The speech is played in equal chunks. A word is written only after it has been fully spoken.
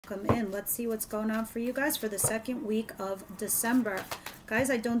welcome in. Let's see what's going on for you guys for the second week of December. Guys,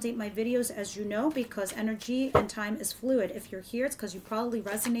 I don't date my videos, as you know, because energy and time is fluid. If you're here, it's because you probably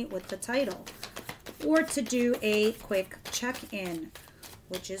resonate with the title. Or to do a quick check-in,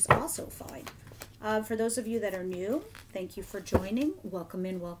 which is also fine. For those of you that are new, thank you for joining. Welcome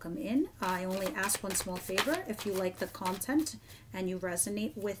in, welcome in. I only ask one small favor. If you like the content and you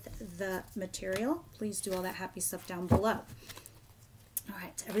resonate with the material, please do all that happy stuff down below. All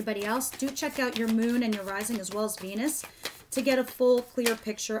right, everybody else, do check out your moon and your rising as well as Venus to get a full, clear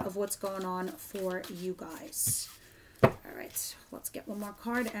picture of what's going on for you guys. All right, let's get one more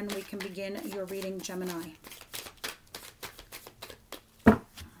card and we can begin your reading, Gemini.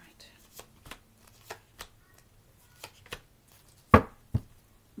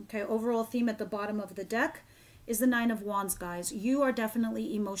 Okay, overall theme at the bottom of the deck is the Nine of Wands, guys. You are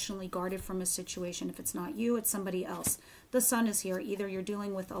definitely emotionally guarded from a situation. If it's not you, it's somebody else. The Sun is here. Either you're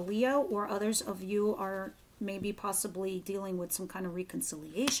dealing with a Leo, or others of you are maybe possibly dealing with some kind of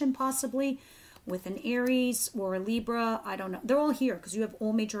reconciliation, possibly with an Aries or a Libra. I don't know. They're all here because you have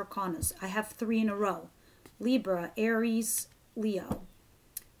all major arcanas. I have 3 in a row. Libra, Aries, Leo.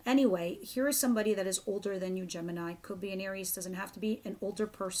 Anyway, here is somebody that is older than you, Gemini. Could be an Aries, doesn't have to be an older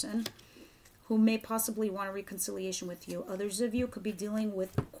person who may possibly want a reconciliation with you. Others of you could be dealing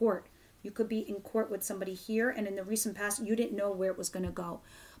with court. You could be in court with somebody here, and in the recent past, you didn't know where it was going to go.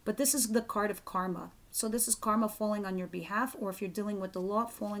 But this is the card of karma. So this is karma falling on your behalf, or if you're dealing with the law,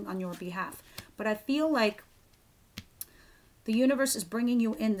 falling on your behalf. But I feel like the universe is bringing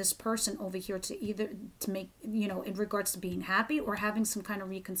you in this person over here to either to make, you know, in regards to being happy or having some kind of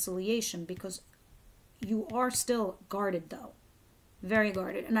reconciliation, because you are still guarded, though. Very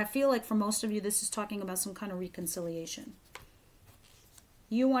guarded. And I feel like for most of you, this is talking about some kind of reconciliation.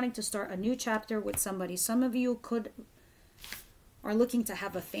 You wanting to start a new chapter with somebody. Some of you are looking to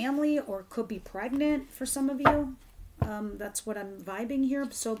have a family or could be pregnant for some of you. That's what I'm vibing here.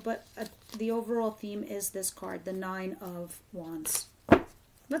 So, but the overall theme is this card, the Nine of Wands.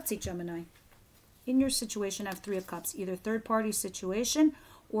 Let's see, Gemini. In your situation, I have 3 of Cups. Either third-party situation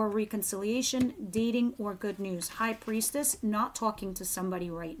or reconciliation, dating, or good news. High Priestess, not talking to somebody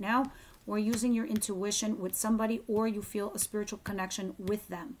right now, or using your intuition with somebody, or you feel a spiritual connection with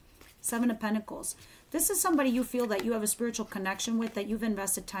them. 7 of Pentacles. This is somebody you feel that you have a spiritual connection with, that you've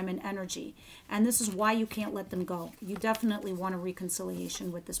invested time and energy. And this is why you can't let them go. You definitely want a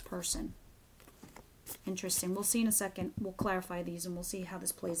reconciliation with this person. Interesting. We'll see in a second. We'll clarify these and we'll see how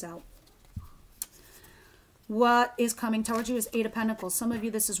this plays out. What is coming towards you is 8 of Pentacles. Some of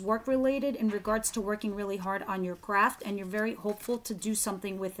you, this is work related in regards to working really hard on your craft, and you're very hopeful to do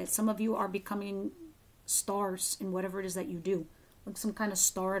something with it. Some of you are becoming stars in whatever it is that you do. Like some kind of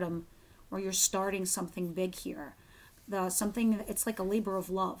stardom, or you're starting something big here. It's like a labor of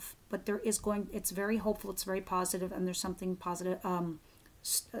love, but it's very hopeful, it's very positive, and there's something positive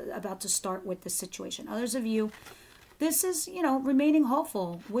about to start with this situation. Others of you, this is, you know, remaining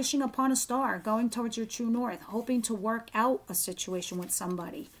hopeful, wishing upon a star, going towards your true north, hoping to work out a situation with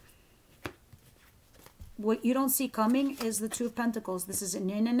somebody. What you don't see coming is the 2 of Pentacles. This is an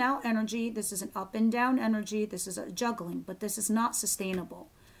in and out energy. This is an up and down energy. This is a juggling, but this is not sustainable.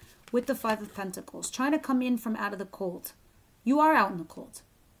 With the 5 of Pentacles, trying to come in from out of the cold. You are out in the cold,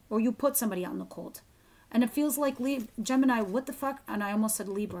 or you put somebody out in the cold. And it feels like, Gemini, what the fuck? And I almost said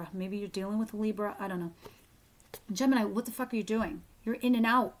Libra. Maybe you're dealing with a Libra. I don't know. Gemini, what the fuck are you doing? You're in and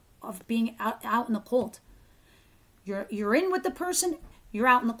out of being out in the cold. You're in with the person. You're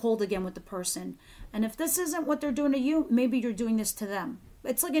out in the cold again with the person. And if this isn't what they're doing to you, maybe you're doing this to them.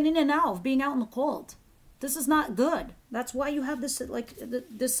 It's like an in and out of being out in the cold. This is not good. That's why you have this, like,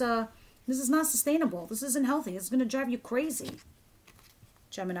 this is not sustainable. This isn't healthy. It's going to drive you crazy,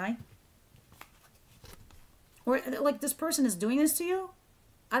 Gemini. Or, like, this person is doing this to you?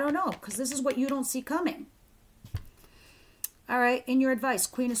 I don't know, because this is what you don't see coming. All right, in your advice,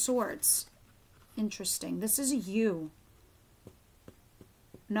 Queen of Swords. Interesting. This is you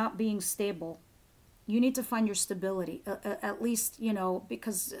not being stable. You need to find your stability, at least, you know,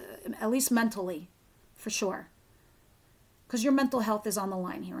 because at least mentally. For sure. Because your mental health is on the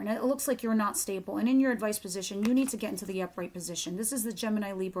line here. And it looks like you're not stable. And in your advice position, you need to get into the upright position. This is the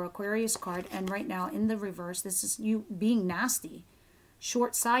Gemini, Libra, Aquarius card. And right now, in the reverse, this is you being nasty,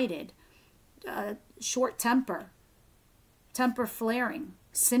 short-sighted, short temper, temper flaring,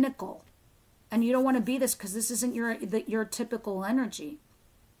 cynical. And you don't want to be this because this isn't your typical energy.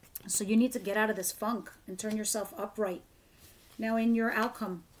 So you need to get out of this funk and turn yourself upright. Now, in your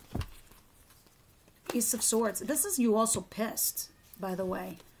outcome, Ace of Swords. This is you also pissed, by the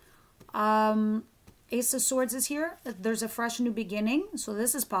way. Ace of Swords is here. There's a fresh new beginning. So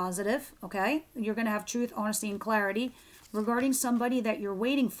this is positive, okay? You're going to have truth, honesty, and clarity regarding somebody that you're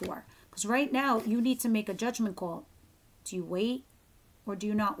waiting for. Because right now, you need to make a judgment call. Do you wait or do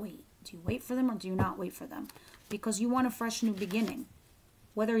you not wait? Do you wait for them or do you not wait for them? Because you want a fresh new beginning.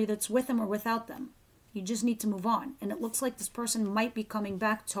 Whether it's with them or without them. You just need to move on. And it looks like this person might be coming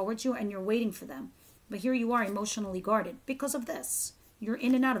back towards you and you're waiting for them. But here you are emotionally guarded because of this. You're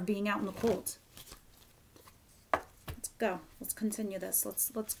in and out of being out in the cold. Let's go. Let's continue this.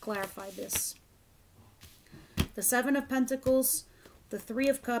 Let's clarify this. The Seven of Pentacles, the Three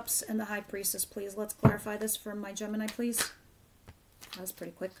of Cups, and the High Priestess, please. Let's clarify this for my Gemini, please. That was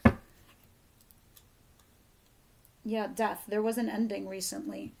pretty quick. Yeah, death. There was an ending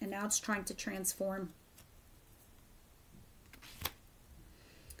recently, and now it's trying to transform.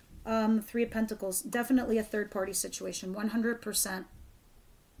 Three of Pentacles, definitely a third-party situation, 100%.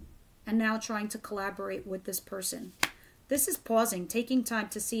 And now trying to collaborate with this person. This is pausing, taking time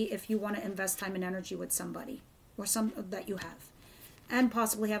to see if you want to invest time and energy with somebody or some that you have. And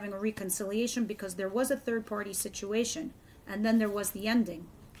possibly having a reconciliation because there was a third-party situation, and then there was the ending.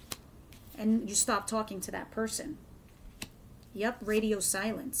 And you stopped talking to that person. Yep, radio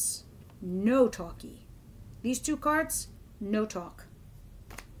silence. No talkie. These two cards, no talk.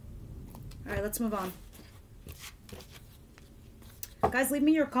 All right, let's move on. Guys, leave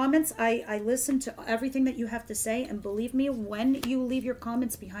me your comments. I listen to everything that you have to say. And believe me, when you leave your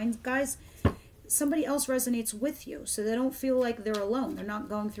comments behind, guys, somebody else resonates with you. So they don't feel like they're alone. They're not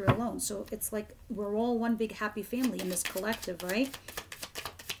going through alone. So it's like we're all one big happy family in this collective, right?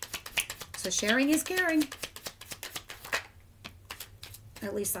 So sharing is caring.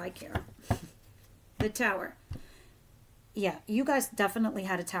 At least I care. The Tower. Yeah, you guys definitely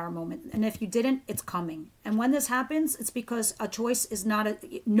had a Tower moment. And if you didn't, it's coming. And when this happens, it's because a choice is not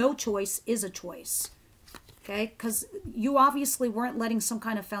no choice is a choice. Okay? Because you obviously weren't letting some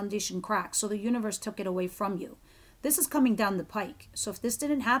kind of foundation crack. So the universe took it away from you. This is coming down the pike. So if this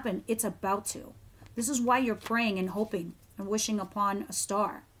didn't happen, it's about to. This is why you're praying and hoping and wishing upon a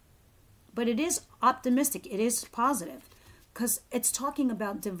star. But it is optimistic. It is positive. Because it's talking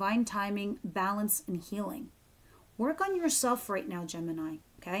about divine timing, balance, and healing. Work on yourself right now, Gemini,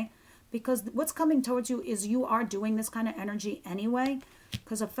 okay? Because what's coming towards you is you are doing this kind of energy anyway,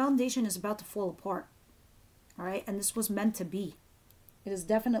 because a foundation is about to fall apart, all right? And this was meant to be. It is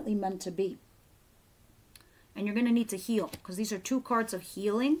definitely meant to be. And you're going to need to heal, because these are two cards of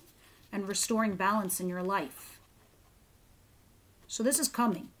healing and restoring balance in your life. So this is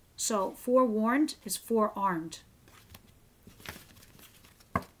coming. So forewarned is forearmed.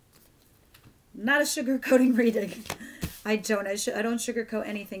 Not a sugarcoating reading. I don't sugarcoat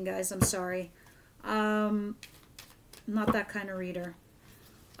anything, guys. I'm sorry. Not that kind of reader.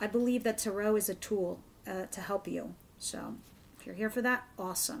 I believe that tarot is a tool to help you. So if you're here for that,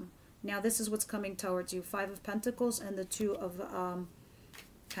 awesome. Now this is what's coming towards you. Five of Pentacles and the Two of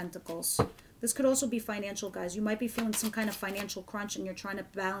Pentacles. This could also be financial, guys. You might be feeling some kind of financial crunch and you're trying to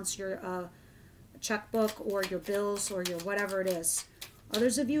balance your checkbook or your bills or your whatever it is.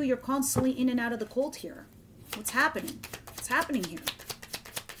 Others of you, you're constantly in and out of the cold here. What's happening? What's happening here?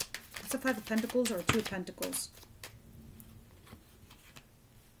 It's a Five of Pentacles or a Two of Pentacles.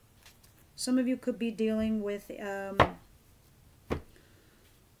 Some of you could be dealing with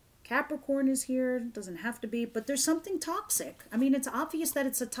Capricorn is here. Doesn't have to be, but there's something toxic. I mean, it's obvious that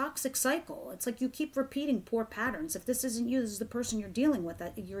it's a toxic cycle. It's like you keep repeating poor patterns. If this isn't you, this is the person you're dealing with.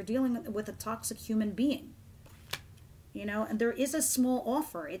 That you're dealing with a toxic human being. You know, and there is a small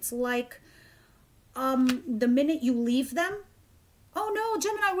offer. It's like the minute you leave them, oh no,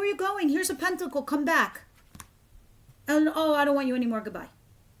 Gemini, where are you going? Here's a pentacle, come back. And oh, I don't want you anymore, goodbye.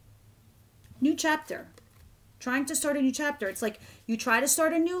 New chapter. Trying to start a new chapter. It's like you try to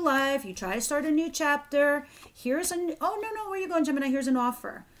start a new life, you try to start a new chapter. Here's oh no, where are you going, Gemini? Here's an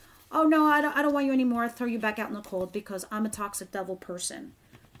offer. Oh no, I don't want you anymore. I'll throw you back out in the cold because I'm a toxic devil person.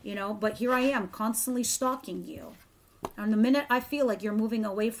 You know, but here I am constantly stalking you. And the minute I feel like you're moving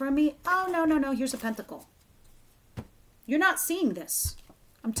away from me, oh, no, here's a pentacle. You're not seeing this.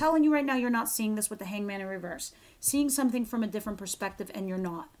 I'm telling you right now, you're not seeing this with the Hangman in reverse. Seeing something from a different perspective, and you're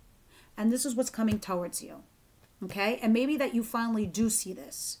not. And this is what's coming towards you. Okay? And maybe that you finally do see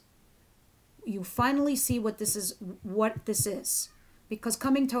this. You finally see what this is. Because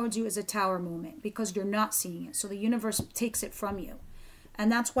coming towards you is a Tower moment. Because you're not seeing it. So the universe takes it from you. And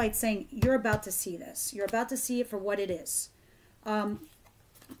that's why it's saying you're about to see this. You're about to see it for what it is.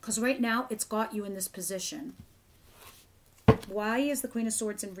 Because right now, it's got you in this position. Why is the Queen of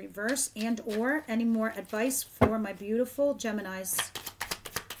Swords in reverse? And or any more advice for my beautiful Geminis?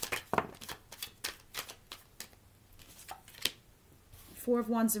 Four of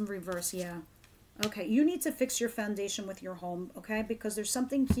Wands in reverse, yeah. Okay, you need to fix your foundation with your home, okay? Because there's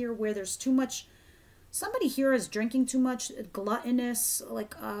something here where there's too much. Somebody here is drinking too much, gluttonous,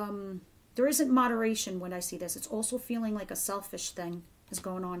 like, there isn't moderation when I see this. It's also feeling like a selfish thing is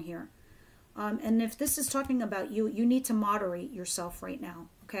going on here. And if this is talking about you, you need to moderate yourself right now,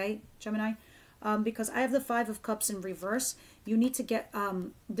 okay, Gemini? Because I have the Five of Cups in reverse. You need to get,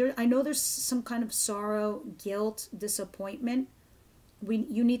 I know there's some kind of sorrow, guilt, disappointment.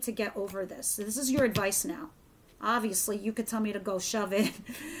 You need to get over this. This is your advice now. Obviously, you could tell me to go shove it.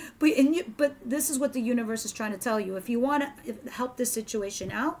 But this is what the universe is trying to tell you. If you want to help this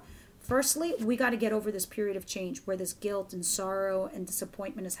situation out, firstly, we got to get over this period of change where this guilt and sorrow and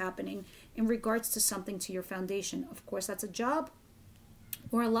disappointment is happening in regards to something to your foundation. Of course, that's a job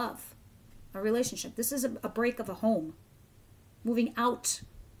or a love, a relationship. This is a break of a home, moving out,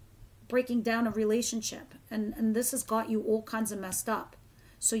 breaking down a relationship. And this has got you all kinds of messed up.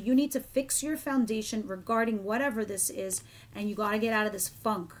 So you need to fix your foundation regarding whatever this is, and you got to get out of this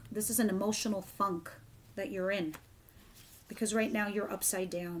funk. This is an emotional funk that you're in, because right now you're upside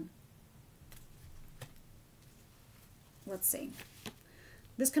down. Let's see.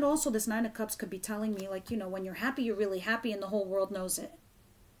 This could also, this Nine of Cups could be telling me, like, you know, when you're happy, you're really happy, and the whole world knows it.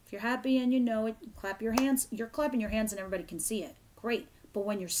 If you're happy and you know it, clap your hands. You're clapping your hands and everybody can see it. Great. But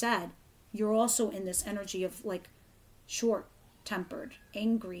when you're sad, you're also in this energy of, like, short-tempered,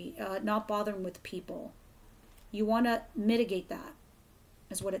 angry, not bothering with people. You want to mitigate that,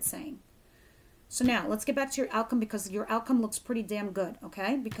 is what it's saying. So now, let's get back to your outcome, because your outcome looks pretty damn good,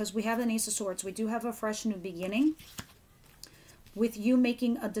 okay? Because we have an Ace of Swords. We do have a fresh new beginning with you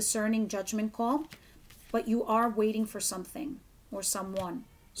making a discerning judgment call, but you are waiting for something or someone.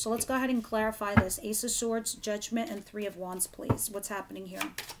 So let's go ahead and clarify this. Ace of Swords, Judgment, and Three of Wands, please. What's happening here?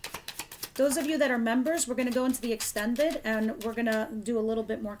 Those of you that are members, we're going to go into the extended, and we're going to do a little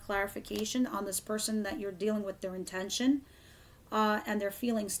bit more clarification on this person that you're dealing with, their intention and their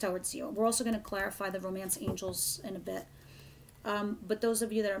feelings towards you. We're also going to clarify the romance angels in a bit. But those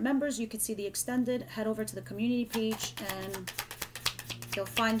of you that are members, you can see the extended. Head over to the community page, and you'll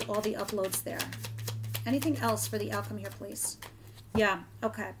find all the uploads there. Anything else for the outcome here, please? Yeah,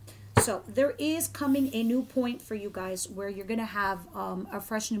 okay. So there is coming a new point for you guys where you're going to have a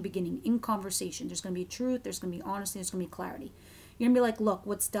fresh new beginning in conversation. There's going to be truth. There's going to be honesty. There's going to be clarity. You're going to be like, look,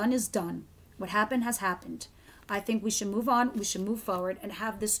 what's done is done. What happened has happened. I think we should move on. We should move forward and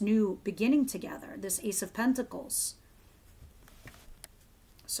have this new beginning together. This Ace of Pentacles.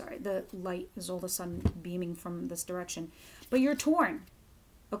 Sorry, the light is all of a sudden beaming from this direction. But you're torn,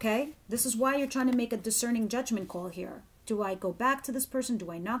 okay? This is why you're trying to make a discerning judgment call here. Do I go back to this person?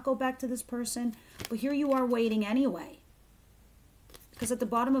 Do I not go back to this person? But here you are waiting anyway. Because at the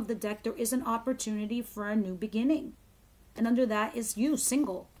bottom of the deck, there is an opportunity for a new beginning. And under that is you,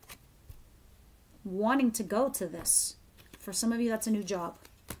 single. Wanting to go to this. For some of you, that's a new job.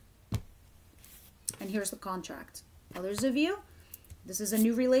 And here's the contract. Others of you, this is a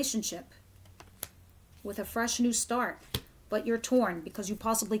new relationship. With a fresh new start. But you're torn because you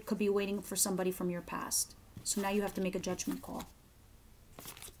possibly could be waiting for somebody from your past. So now you have to make a judgment call.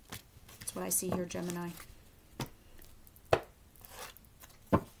 That's what I see here, Gemini.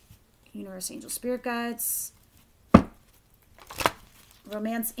 Universe, angel, spirit guides.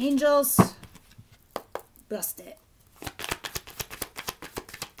 Romance angels. Bust it.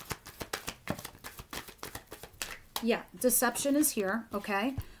 Yeah, deception is here,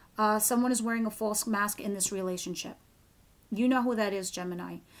 okay? Someone is wearing a false mask in this relationship. You know who that is,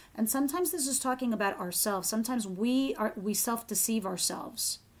 Gemini. And sometimes this is talking about ourselves. Sometimes we self-deceive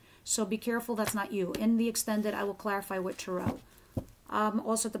ourselves. So be careful that's not you. In the extended, I will clarify with Tarot.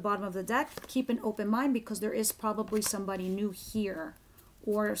 Also at the bottom of the deck, keep an open mind because there is probably somebody new here.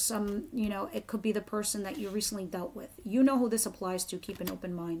 Or some, you know, it could be the person that you recently dealt with. You know who this applies to. Keep an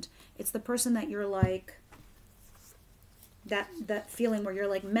open mind. It's the person that you're like, that feeling where you're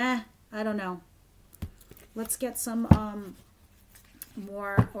like, meh, I don't know. Let's get some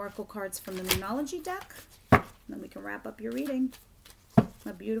more oracle cards from the numerology deck. And then we can wrap up your reading.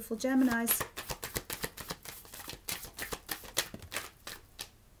 My beautiful Geminis.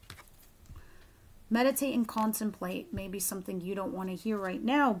 Meditate and contemplate may be something you don't want to hear right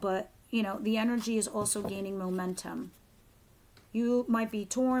now, but, you know, the energy is also gaining momentum. You might be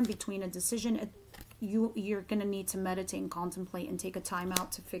torn between a decision. You're going to need to meditate and contemplate and take a time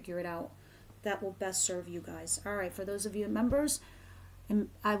out to figure it out. That will best serve you guys. All right, for those of you members,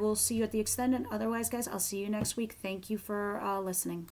 I will see you at the extended. Otherwise, guys, I'll see you next week. Thank you for listening.